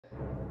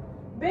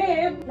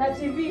Babe, na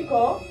TV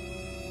ko.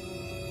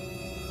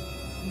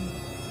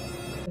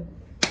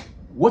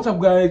 What's up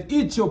guys?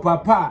 It's your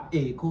papa.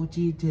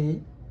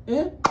 Kochite.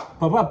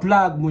 Papa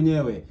plug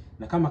mwenyewe.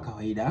 Na kama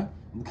kawaida,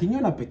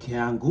 mkiniona peke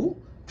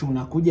yangu,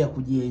 tunakuja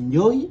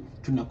kujienjoy,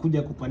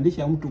 tunakuja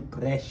kupandisha mtu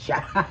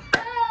pressure.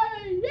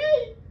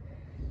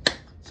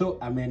 So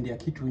ameendea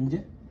kitu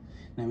nje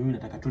na mimi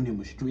nataka tu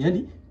nimshtu.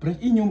 Yaani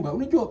hii nyumba,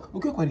 unajua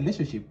ukiwa kwa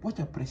relationship,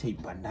 wacha pressure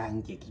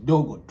ipandange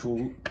kidogo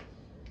tu.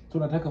 So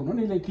nataka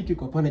unaona ile kitu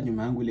iko pale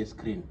nyuma yangu ile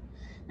screen.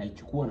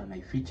 Naichukua na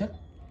naificha.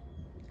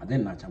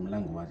 Then naacha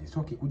mlango wazi. So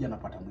akikuja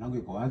napata mlango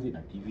iko wazi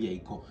na TV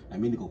iko na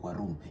mimi niko kwa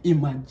room.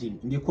 Imagine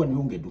ingekuwa ni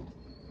ungedu.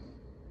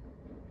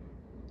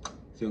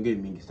 Siongei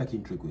mingi, sitaki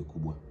intro iwe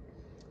kubwa.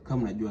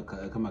 Kama unajua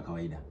kama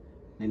kawaida,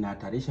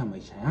 ninahatarisha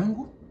maisha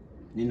yangu,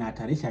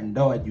 ninahatarisha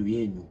ndoa juu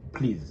yenu.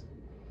 Please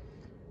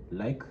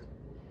like,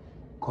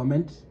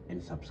 comment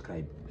and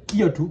subscribe.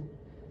 Hiyo tu.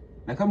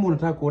 Na kama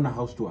unataka kuona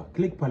house tour,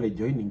 click pale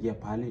join, ingia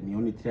pale, ni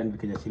only 300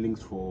 Kenya shillings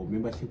for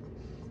membership.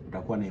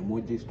 Utakuwa na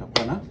emojis,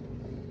 utakuwa na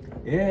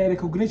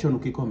recognition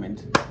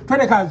ukicomment.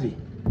 Twende kazi.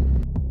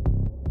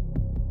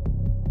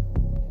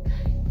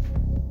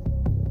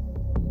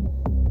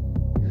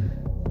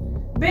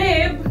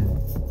 Babe.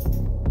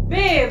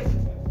 Babe.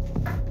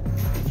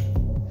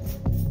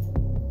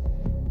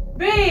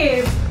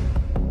 Babe.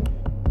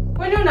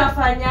 Kwani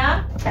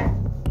unafanya?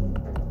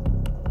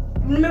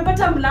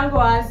 Nimepata mlango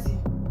wazi.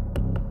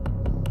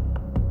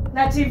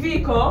 Na TV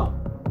iko.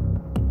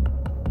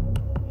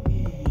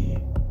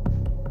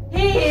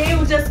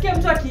 Ujasikia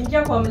mtu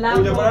akiingia kwa mlango.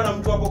 Hujapatana na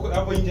mtu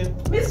hapo nje?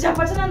 Mimi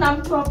sijapatana na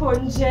mtu hapo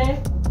nje.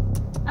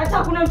 Hata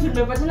hakuna mtu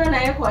nimepatana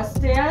na yeye kwa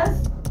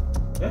stairs.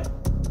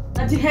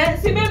 Ati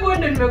si babe wewe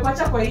ndio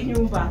nimekuacha kwa hii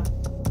nyumba.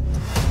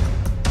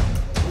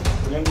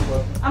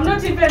 I'm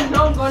not even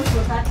long gone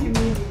for 30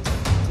 minutes.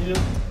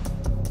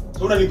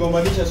 So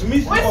unanigombanisha.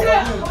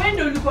 Wewe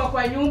ndio ulikuwa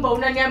kwa nyumba,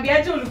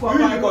 unaniambiaje ulikuwa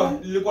kwa nyumba?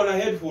 Nilikuwa na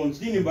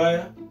headphones, nini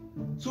mbaya?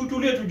 So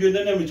tulie tujue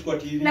ndani amechukua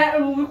TV. Na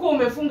ulikuwa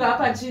umefunga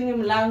hapa chini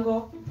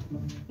mlango.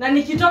 Na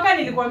nikitoka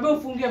nilikwambia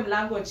ufunge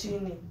mlango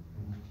chini.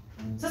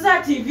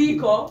 Sasa TV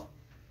iko.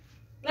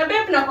 Na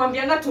babe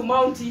nakwambianga tu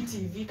mount hii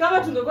TV. Kama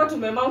tungekuwa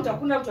tumemount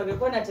hakuna mtu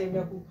angekuwa na time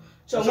ya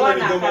kuchomoa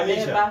na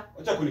kabeba.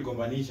 Acha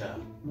kunigombanisha.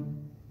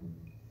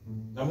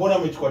 Na mbona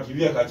amechukua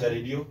TV akaacha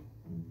radio?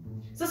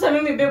 Sasa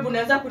mimi babe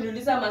unaanza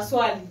kuniuliza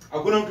maswali.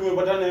 Hakuna mtu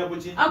umepatana naye hapo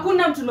chini?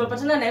 Hakuna mtu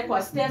nimepatana naye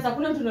kwa stairs,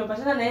 hakuna mtu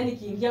nimepatana naye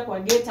nikiingia kwa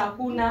gate,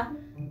 hakuna.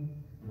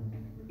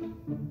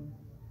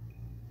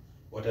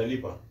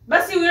 Watalipa.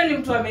 Basi huyo ni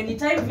mtu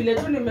amenitime vile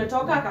tu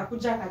nimetoka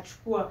akakuja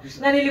akachukua.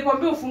 Na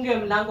nilikwambia ufunge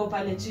mlango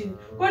pale chini.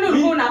 Kwani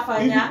ulikuwa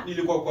unafanya?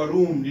 Nilikuwa kwa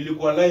room,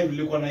 nilikuwa live,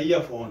 nilikuwa na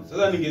earphones.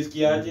 Sasa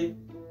ningesikiaje?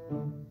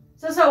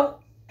 Sasa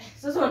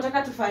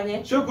unataka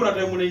tufanye? Sio kuna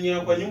time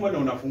unaingia kwa nyumba na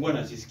unafungua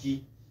na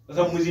sisikii.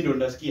 Sasa mwizi ndio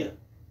ndasikia.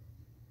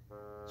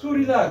 So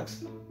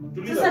relax.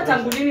 Tuliza. Sasa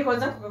tangu lini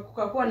kwanza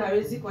kukakuwa na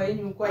wezi kwa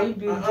hii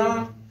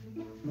building?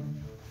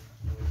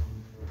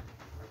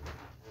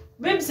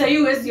 Babe sasa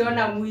huwezi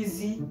ona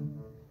mwizi.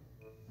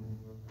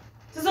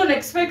 Sasa una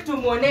expect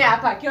tumuone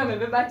hapa akiwa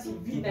amebeba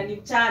TV na ni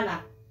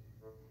mchana.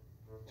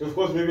 So of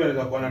course maybe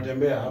anaweza kuwa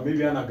anatembea,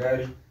 maybe ana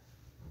gari.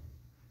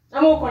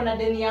 Ama uko na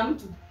deni ya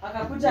mtu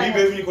akakuja.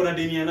 Mimi niko na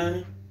deni ya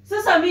nani?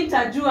 Sasa mimi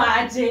nitajua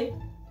aje?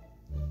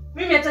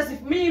 Mimi hata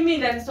mimi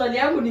na swali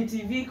yangu ni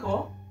TV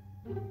iko.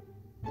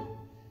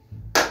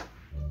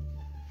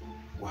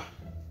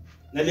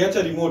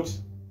 Naliacha remote.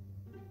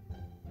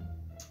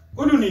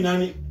 Huyu ni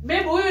nani?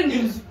 Babe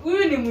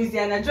huyu ni mwizi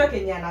anajua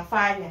kenye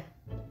anafanya.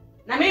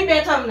 Na mimi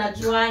hata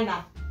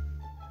mnajuana.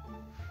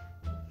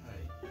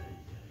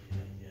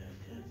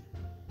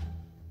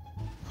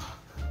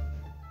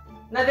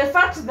 Na the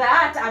fact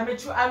that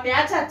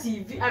ameacha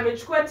TV,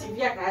 amechukua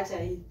TV akaacha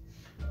hii.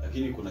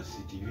 Lakini kuna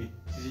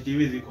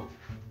CCTV ziko.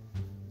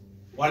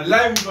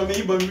 Wallahi mtu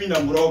ameiba mimi na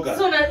mroga.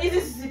 So na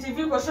hizi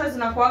CCTV kwa sure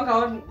zinakuanga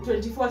on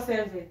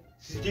 24/7.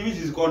 CCTV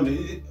ziko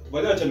on.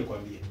 Wale acha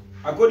nikwambie.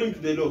 According to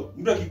the law,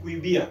 mtu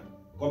akikuibia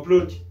kwa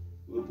plot,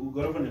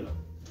 ugorofa ni la.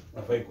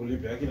 Nafai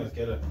kulipa, lakini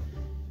nasikia.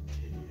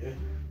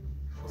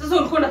 Sasa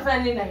ulikuwa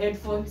unafanya nini na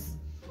headphones?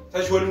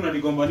 Sasa shwari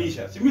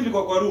unanigombanisha. Si mimi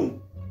nilikuwa kwa room.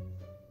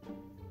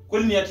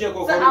 Kwani niatia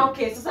kwa room? Sasa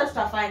okay, sasa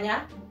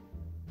tutafanya.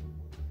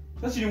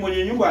 Sasa ni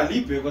mwenye nyumba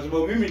alipe kwa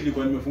sababu mimi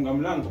nilikuwa nimefunga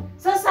mlango.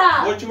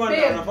 Sasa watchman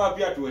anafaa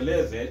pia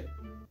tueleze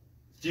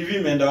TV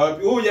imeenda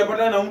wapi. Wewe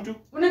hujapata na mtu?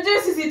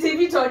 Unajua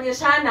CCTV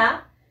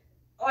taonyeshana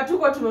watu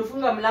kwa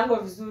tumefunga mlango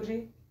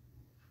vizuri.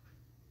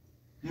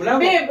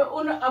 Mlango? Babe,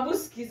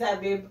 abusikiza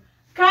babe.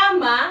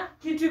 Kama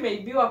kitu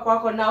imeibiwa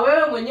kwako na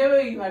wewe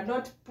mwenyewe you had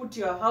not put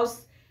your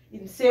house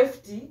in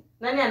safety,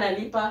 nani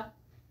analipa?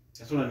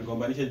 Sasa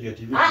unanigombanisha juu ya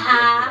TV.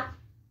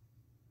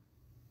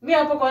 Mimi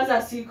hapo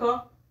kwanza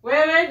siko.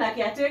 Wewe na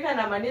caretaker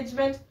na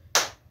management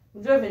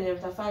ndio venye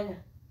mtafanya.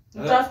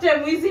 Mtafute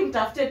mwizi,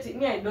 mtafute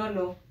mimi I don't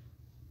know.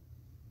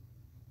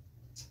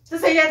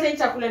 Sasa hii hata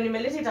chakula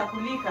nimeleta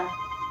itakulika.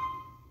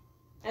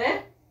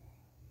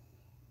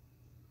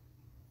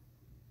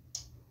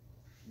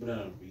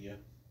 Bwana anapigia.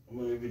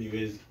 Kama hivi ni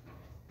wezi.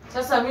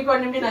 Sasa mimi kwa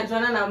nini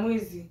najuana na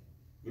mwizi?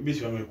 Bibi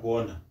si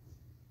wamekuona.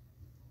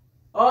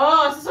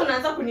 Oh, sasa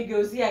unaanza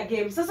kunigeuzia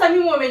game. Sasa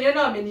mimi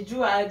wameniona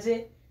wamenijua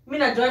aje? Mimi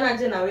najuana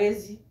aje na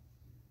wezi?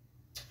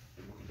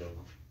 Hebu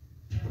kidogo.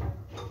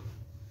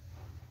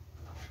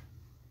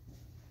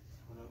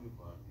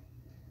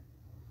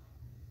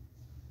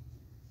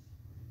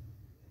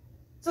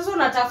 Sasa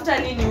unatafuta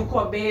nini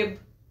huko babe?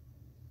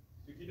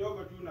 Si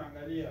kidogo tu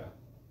unaangalia.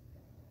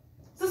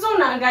 Sasa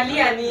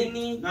unaangalia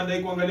nini?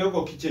 Nadai kuangalia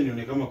huko kitchen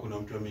nione kama kuna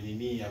mtu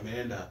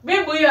ameenda.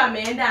 Babe huyo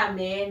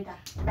ameenda.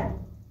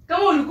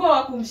 Kama ulikuwa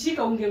wa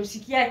kumshika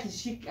ungemshikia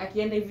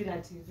akienda hivi na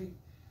TV.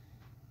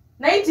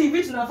 Na hii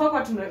TV tunafaa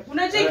kwa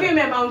unajua hivi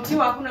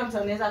imemountiwa, hakuna mtu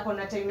anaweza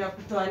kuona time ya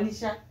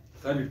kutoanisha.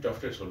 Sasa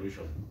tutafute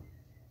solution.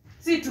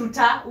 Si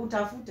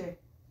utafute.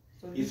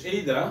 It's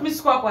either mimi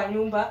sikuwa kwa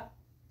nyumba.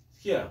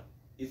 Sikia,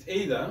 it's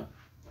either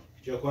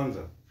kitu ya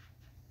kwanza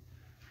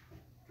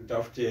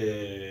tutafute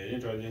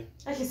nini?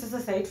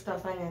 Sasa hivi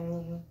tutafanya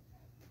nini?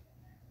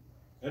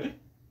 Eti?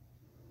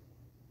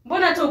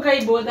 Mbona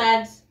tokai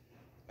bothered?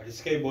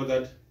 Atisikai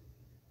bothered.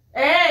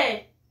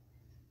 Eh.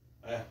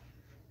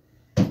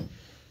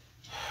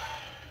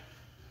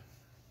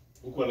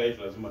 Huko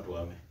live lazima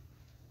tuame.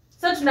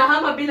 Sasa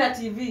tunahama bila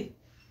TV.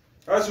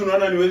 Sasa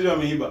unaona ni wezi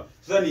wameiba.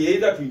 Sasa ni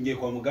either tuingie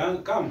kwa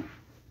mganga kama.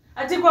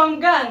 Ati kwa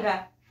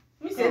mganga?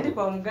 Mimi siendi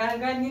kwa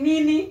mganga. Ni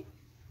nini?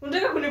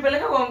 Unataka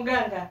kunipeleka kwa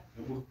mganga?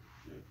 Hebu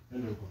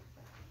nenda huko.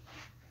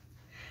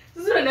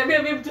 Sasa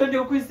unaniambia mimi mtonde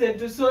huku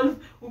to solve,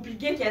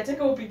 upigie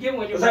kiataka upigie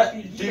mwenye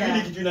unapigia. TV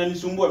ni kitu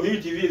inanisumbua. Mimi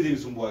TV hizi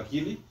nisumbua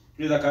akili.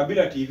 Tunaweza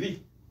kabila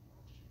TV.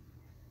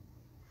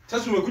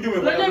 Sasa umekuja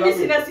umepata mlango. Mimi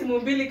sina simu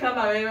mbili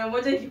kama wewe,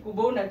 moja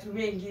ikikubwa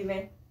unatumia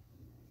nyingine.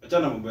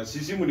 Achana mambo, si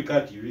simu ni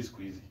kama TV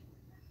siku hizi.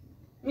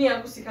 Mimi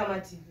yangu si kama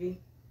TV.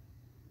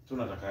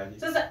 Tunatakaje?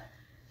 Sasa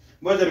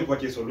ngoja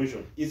nikupatie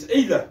solution. It's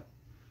either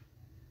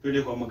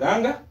twende kwa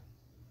mganga.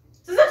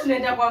 Sasa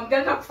tunaenda kwa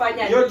mganga kufanya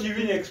nini? Hiyo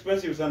TV ni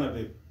expensive sana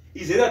babe.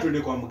 It's either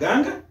twende kwa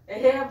mganga.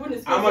 Hapo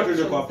ni ama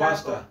twende kwa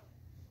pastor.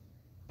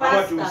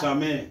 Ama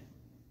tumsamehe.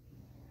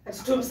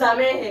 Ati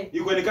tumsamehe.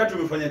 Iko ni kama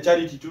tumefanya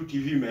charity tu,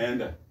 TV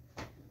imeenda.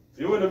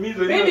 Hiyo ndio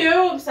mizo hiyo. Mimi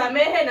wewe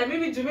umsamehe na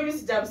mimi juu mimi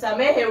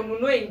sijamsamehe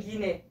ununue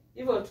ingine.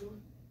 Hivyo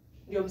tu.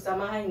 Ndio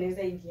msamaha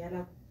inaweza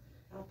ingiana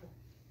hapo.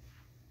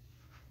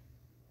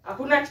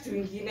 Hakuna kitu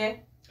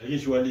kingine. Lakini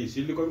shwali,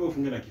 si nilikwambia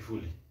ufunge na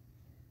kifuli.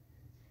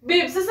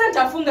 Babe, sasa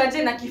nitafunga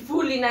je na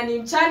kifuli na ni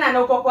mchana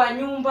na uko kwa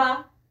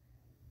nyumba?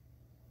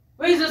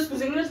 Wewe hizo siku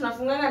zingine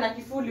tunafunganga na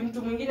kifuli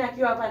mtu mwingine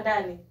akiwa hapa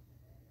ndani.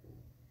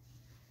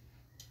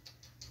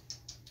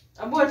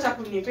 Abu acha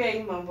kunipea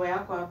hii mambo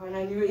yako hapa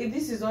na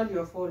this is all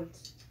your fault.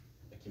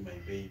 Like my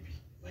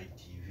baby, my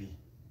TV.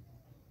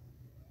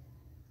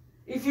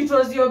 If it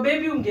was your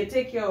baby unge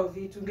take care of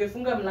it.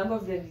 Ungefunga mlango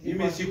vile nilikuwa.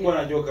 Mimi sikuwa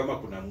najua kama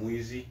kuna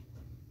mwizi.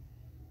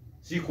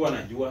 Sikuwa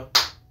najua.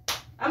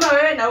 Ama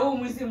wewe na huyu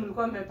mwizi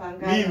mlikuwa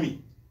mmepangana.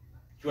 Mimi.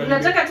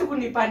 Unataka tu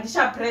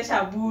kunipandisha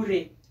pressure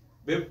bure.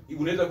 Babe,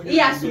 unaweza kuja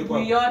ujibie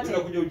kwako. Unaweza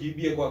kuja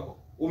ujibie kwako.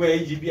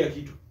 Umeijibia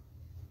kitu.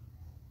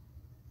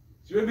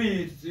 Si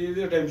maybe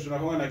zile times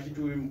tunahoma na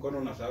kitu mkono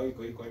unasahau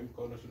iko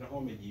mkono tunahoma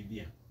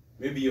umejibia.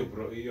 Maybe hiyo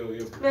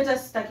Mimi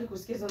sitaki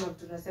kusikiza na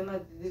vitu tunasema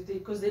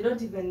because they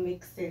don't even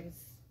make sense.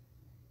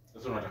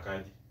 Sasa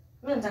unatakaje?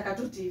 Mimi nataka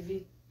tu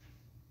TV.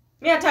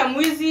 Mimi hata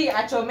mwizi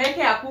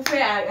achomeke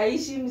akufe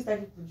aishi mimi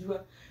sitaki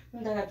kujua.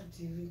 Mimi nataka tu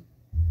TV.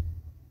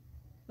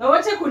 Na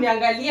wache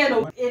kuniangalia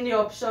na any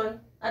option.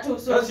 Hata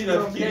usio. Sasa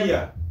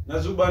nafikiria.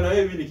 Nazuba na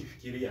wewe hivi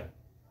nikifikiria.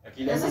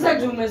 Lakini sasa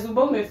juu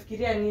umezuba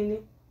umefikiria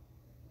nini?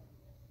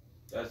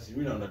 Sasa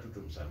mimi naona tu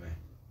tumsamehe.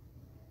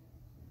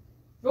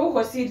 Wewe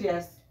uko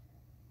serious?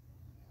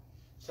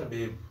 Sasa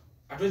babe,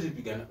 hatuwezi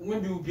pigana.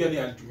 Maybe pia ni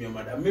alitumia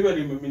madawa. Maybe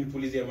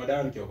alinipulizia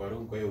madawa nikiwa kwa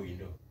room kwa hiyo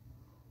window.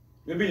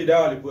 Maybe ni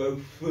dawa alipoa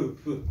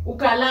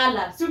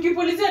ukalala. Si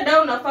ukipulizia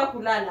dawa unafaa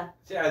kulala.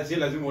 Si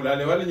lazima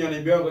ulale. Wale nyona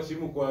ibiwa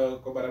simu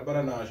kwa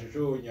barabara na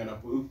washosho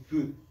nyona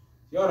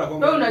Yona kwa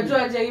wewe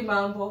unajua aje hii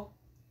mambo?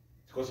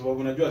 Kwa sababu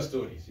unajua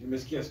stories.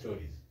 Nimesikia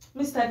stories.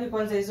 Mimi sitaki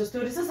kwanza hizo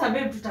stories. Sasa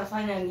babe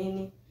tutafanya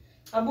nini?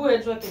 Abu wewe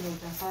kenye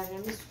utafanya,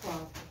 mimi siko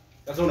hapo.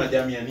 Sasa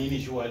unajamia nini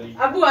shwali?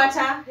 Abu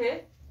acha,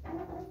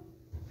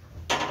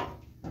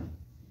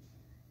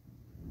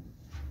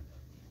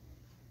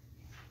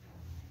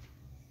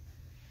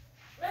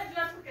 Wewe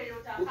ndio tu kenye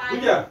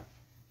utafanya.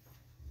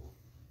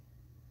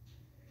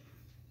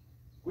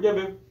 Kuja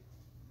babe.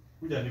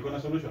 Kuja niko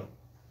na solution.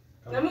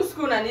 Na mimi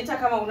siku unaniita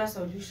kama una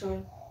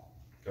solution.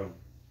 Kama.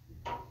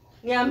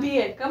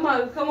 Niambie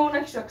kama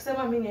una kitu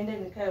kusema mimi niende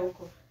nikae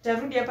huko.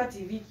 Tarudi hapa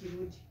TV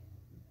kirudi.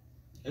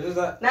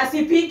 Sasa na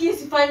sipiki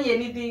sifanyi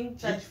anything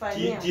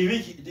tutafanyia. TV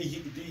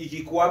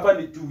ikikuwa hapa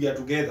ni we are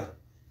together.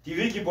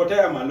 TV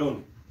ikipotea malone.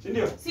 Si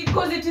ndio? Si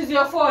because it is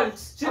your fault.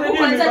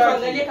 Kwanza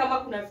tuangalie kama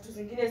kuna vitu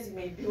zingine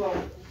zimeibiwa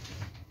huko.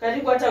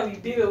 Karibu hata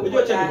uibiwe huko.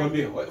 Unajua cha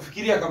nikwambie,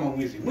 fikiria kama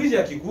mwizi. Mwizi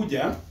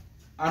akikuja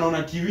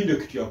anaona TV ndio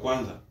kitu ya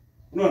kwanza.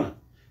 Unaona?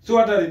 So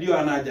hata radio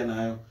anaja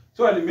nayo.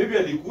 So maybe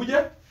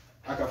alikuja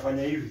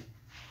akafanya hivi.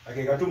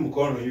 Akaweka tu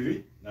mkono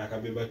hivi na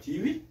akabeba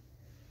TV.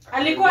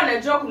 Alikuwa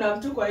anajua kuna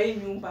mtu kwa hii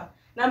nyumba.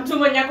 Na mtu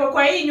mwenye ako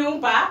kwa hii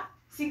nyumba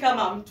si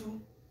kama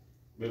mtu.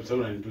 Babe, sasa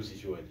unanitusi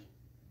surely.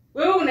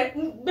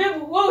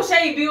 Wewe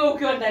ushaibiwa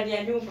ukiwa ndani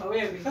ya nyumba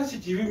wewe. Sasa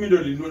TV mimi ndo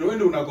nilinunua, wewe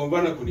ndo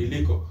unagombana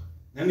kuniliko.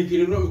 Na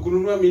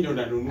kununua mimi ndo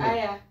nanunua.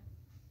 Haya.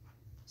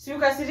 Si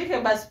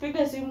ukasirike basi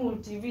piga simu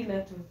TV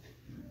na tu.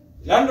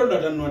 Landlord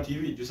atanunua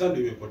TV, tu sasa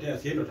ndio imepotea,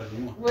 si ndo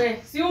atanunua.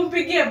 We, si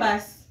umpigie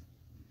basi.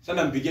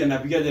 Sasa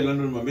napigaje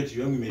landlord mwambie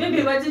TV yangu imeenda.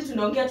 Mimi waje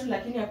tunaongea tu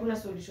lakini hakuna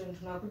solution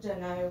tunakuja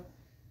nayo.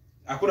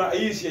 Hakuna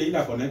hii si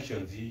haina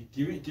connections hii.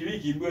 TV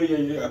kiibwa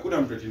hii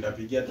hakuna mtu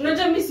atindapigia.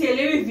 Unajua mimi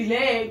sielewi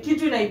vile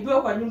kitu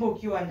inaibiwa kwa nyumba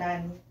ukiwa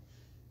ndani.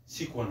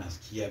 Sikuwa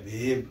nasikia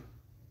babe.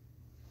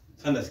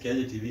 Sasa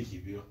nasikiaje TV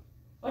kiibwa?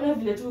 Ona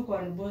vile tu uko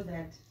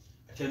unbothered.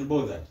 Acha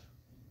unbothered.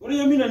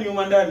 Unajua mimi na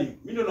niuma ndani.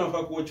 Mimi ndo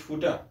nafaa kuwatch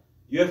futa.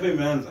 UEFA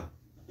imeanza.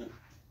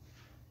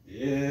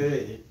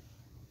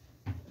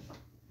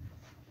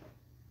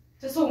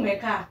 Sasa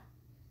umekaa.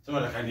 Sasa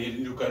nataka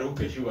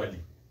nirukaruke shwali.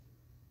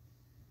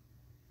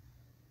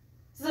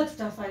 Sasa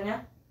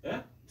tutafanya? Eh?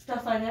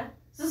 Tutafanya?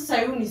 Sasa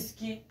hiyo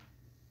unisikii.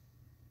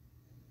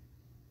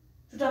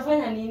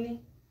 Tutafanya nini?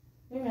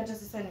 Mimi hata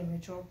sasa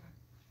nimechoka.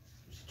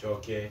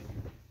 Usichoke.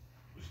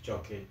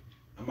 Usichoke.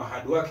 I'm a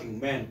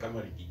hardworking man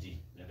kama Rigiji.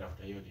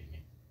 Natafuta hiyo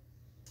dini.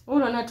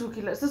 Unaona tu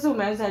kila sasa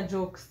umeanza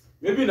jokes.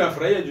 Maybe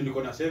nafurahia juu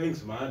niko na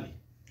savings mahali.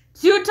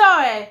 Si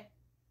utoe.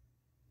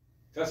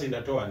 Sasa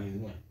ndatoa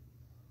ninunue.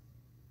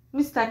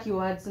 Mimi sitaki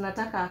words,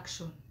 nataka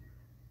action.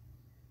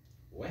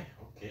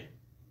 Okay.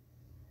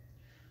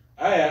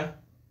 Aya.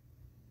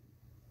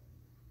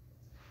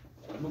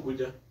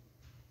 Kuja.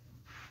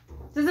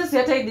 Sasa si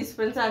hata hii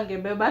dispenser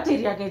angebeba, hata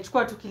ili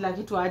angechukua tu kila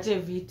kitu aache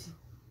viti.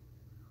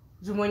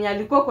 Juu mwenye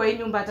alikuwa kwa hii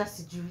nyumba hata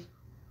sijui.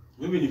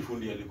 Mimi ni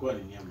fundi alikuwa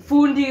ni nyama.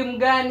 Fundi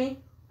mgani?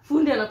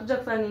 Fundi anakuja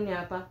kufanya nini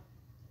hapa?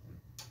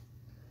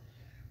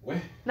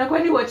 Na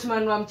kwani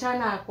watchman wa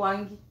mchana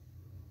hakwangi?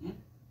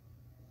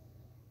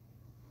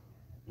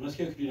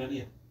 Unasikia kitu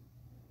inalia?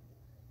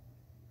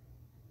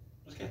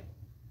 Unasikia?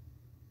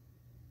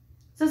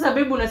 Sasa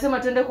babe unasema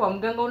twende kwa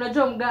mganga,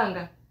 unajua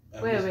mganga?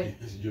 Wewe.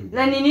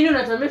 Na ni nini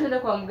unatuambia twende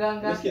kwa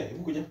mganga? Unasikia?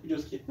 Hebu kuja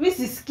usikie. Mimi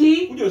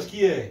sisikii. Kuja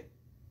usikie.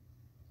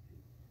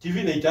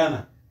 TV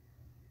inaitana.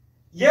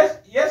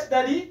 Yes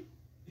daddy.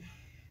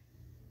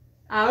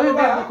 Wewe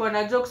babe uko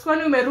na jokes.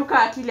 Kwani umeruka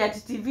akili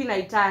ati TV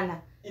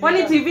inaitana?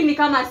 Kwani TV ni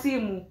kama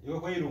simu?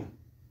 Yuko kwa hii room.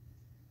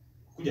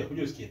 Kuja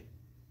usikie.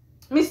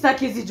 Mimi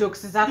sitaki hizo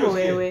jokes zako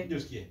wewe. Kuja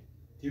usikie.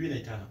 TV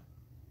inaitana.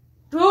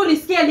 Tu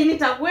ulisikia lini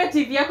wewe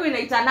TV yako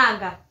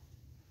inaitananga?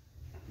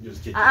 Kuja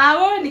usikie.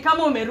 Wewe ni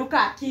kama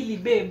umeruka akili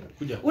babe.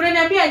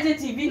 Unaniambia aje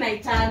TV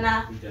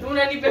inaitana?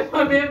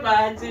 Unanibeba beba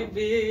aje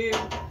babe?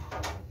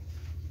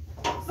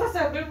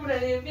 Sasa babe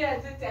unaniambia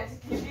aje ati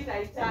TV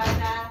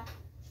inaitana?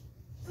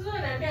 Sasa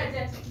unaniambia aje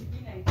ati TV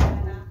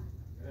inaitana?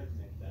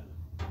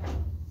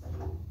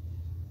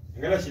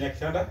 Angalia chini ya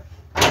kitanda.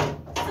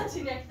 Sasa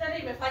chini ya kitanda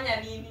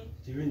imefanya nini?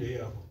 TV ndio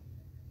hiyo hapo.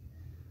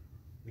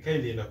 Nikai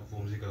nilienda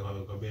kupumzika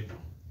kwa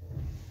bedroom.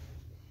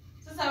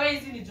 Sasa wewe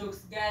hizi ni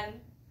jokes gani?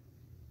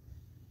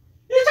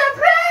 It's a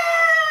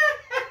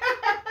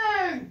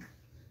prank!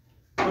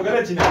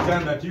 Angalia chini ya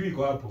kitanda, TV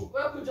iko hapo.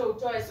 Wewe kuja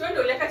utoe. Si wewe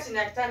ndio uleka chini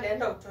ya kitanda,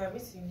 enda utoe. Mimi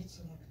siingi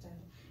chini ya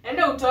kitanda.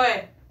 Enda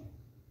utoe.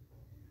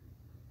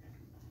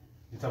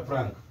 It's a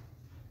prank.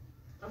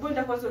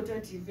 Abunda kwanza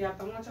utoe TV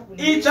hapa. Mwacha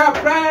kuni. It's a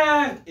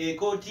prank.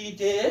 Eko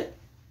tite.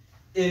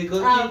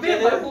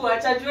 Babu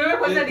acha wewe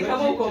kwanza ni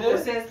kama uko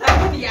possessed.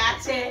 Lakini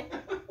ache.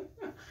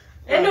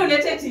 Enda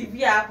ulete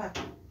TV hapa.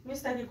 Mimi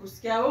sitaki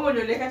kusikia. Wewe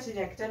ndio uleka chini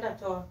ya kitanda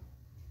toa.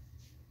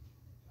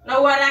 Na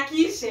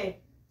uharakishe.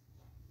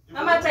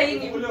 Kama hata hii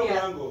ni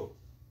mpya.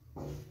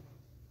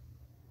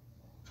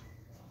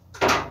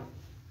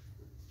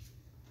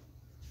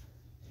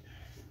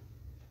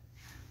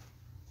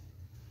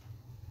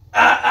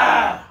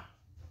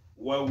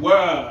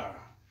 Wawa.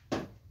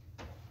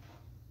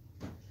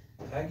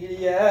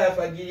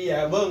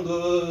 Fagilia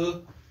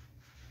bongo.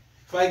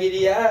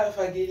 Fagilia.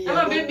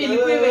 Ama baby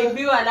ilikuwa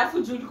imeibiwa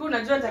alafu juu ulikuwa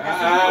unajua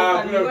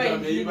nitakasema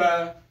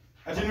imeiba.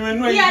 Ati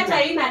nimenunua hii hata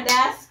haina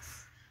dust.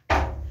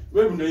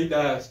 Wewe ndio hii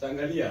dust,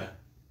 angalia.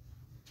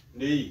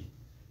 Ndio hii.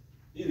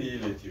 Hii ni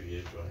ile TV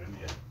yetu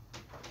angalia.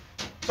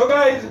 So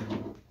guys,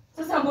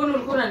 sasa mbona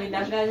ulikuwa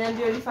unanidanganya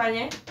ndio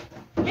nifanye?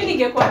 Mimi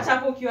ningekuwa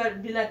chapo ukiwa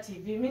bila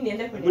TV. Mimi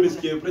niende kwenye. Mbona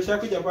sikia pressure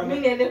yako hapa? Mimi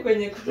niende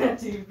kwenye kuna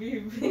TV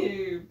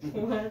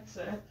babe.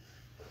 Wacha.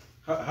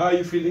 How are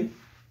you feeling?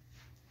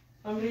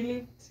 I'm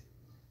relieved.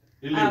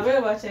 Wewe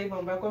wacha hivyo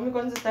mambo yako. Mimi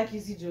kwanza sitaki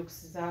hizi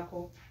jokes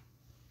zako.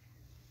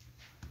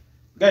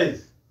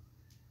 Guys,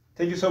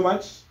 thank you so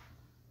much.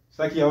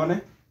 Saki yaone.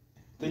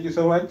 Thank you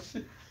so much.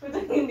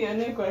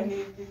 Nione kwa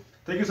nini.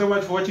 Thank you so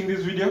much for watching this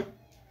video.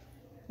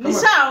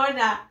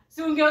 Nishaona.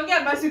 Si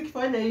ungeongea basi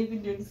ukifanya hivi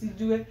ndio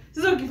nisijue.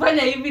 Sasa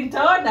ukifanya hivi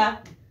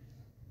nitaona.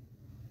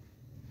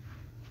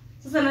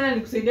 Sasa nani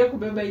alikusaidia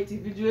kubeba hii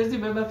TV? Huwezi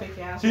beba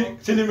peke yako.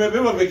 Si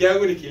nimebeba peke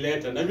yangu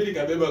nikileta. Na mimi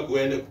nikabeba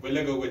kuenda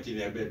kupeleka huko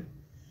chini ya bed.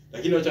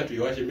 Lakini acha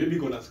tuiwashe, maybe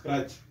kuna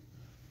scratch.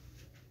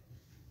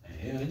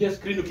 Unajua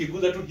screen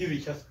ukiguza tu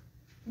hivi sasa.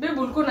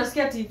 Babe ulikuwa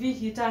unasikia TV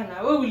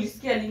hitana. Wewe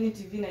ulisikia lini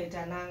TV na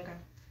itananga?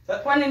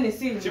 Kwani ni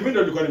simu? Simu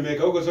ndio nilikuwa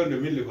nimeweka huko, so ndio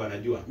mimi nilikuwa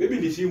najua. Maybe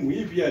ni simu,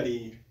 hii pia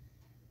ni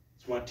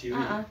smart TV.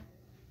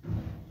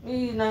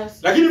 Hii na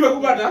Lakini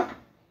nimekupata?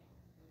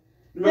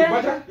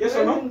 Nimekupata? Yes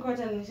or no?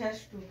 Ngoja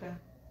nishashtuka.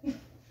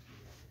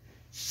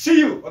 See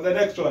you on the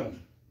next one.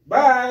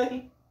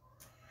 Bye.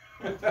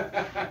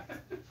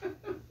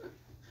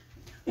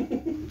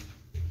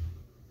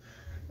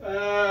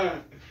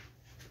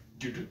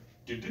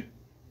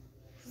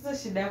 Sasa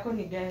shida yako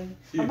ni gani?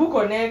 Hebu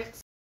connect.